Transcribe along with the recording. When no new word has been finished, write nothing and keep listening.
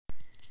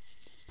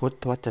พุท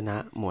ธวจนะ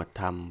หมวด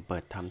ธรรมเปิ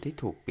ดธรรมที่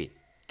ถูกปิด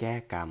แก้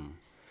กรรม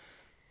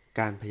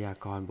การพยา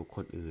กรณ์บุคค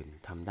ลอื่น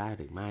ทำได้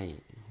หรือไม่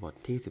บท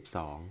ที่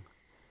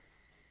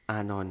12อา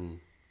นนท์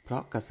เพรา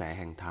ะกระแสแ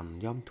ห่งธรรม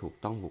ย่อมถูก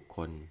ต้องบุคค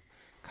ล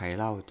ใคร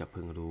เล่าจะ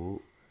พึงรู้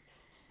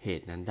เห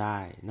ตุนั้นได้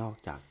นอก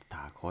จากตถ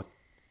าคต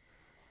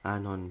อา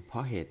นนท์เพรา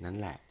ะเหตุนั้น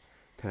แหละ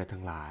เธอทั้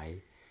งหลาย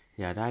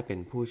อย่าได้เป็น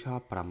ผู้ชอบ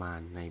ประมาณ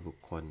ในบุค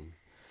คล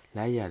แล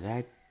ะอย่าได้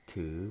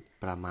ถือ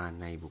ประมาณ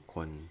ในบุคค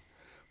ล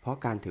เพราะ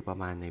การถือประ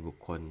มาณในบุค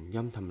คล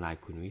ย่อมทำลาย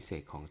คุณวิเศ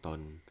ษของตน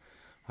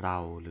เรา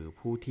หรือ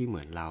ผู้ที่เห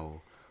มือนเรา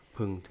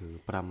พึงถือ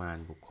ประมาณ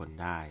บุคคล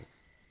ได้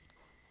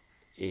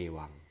เอ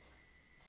วัง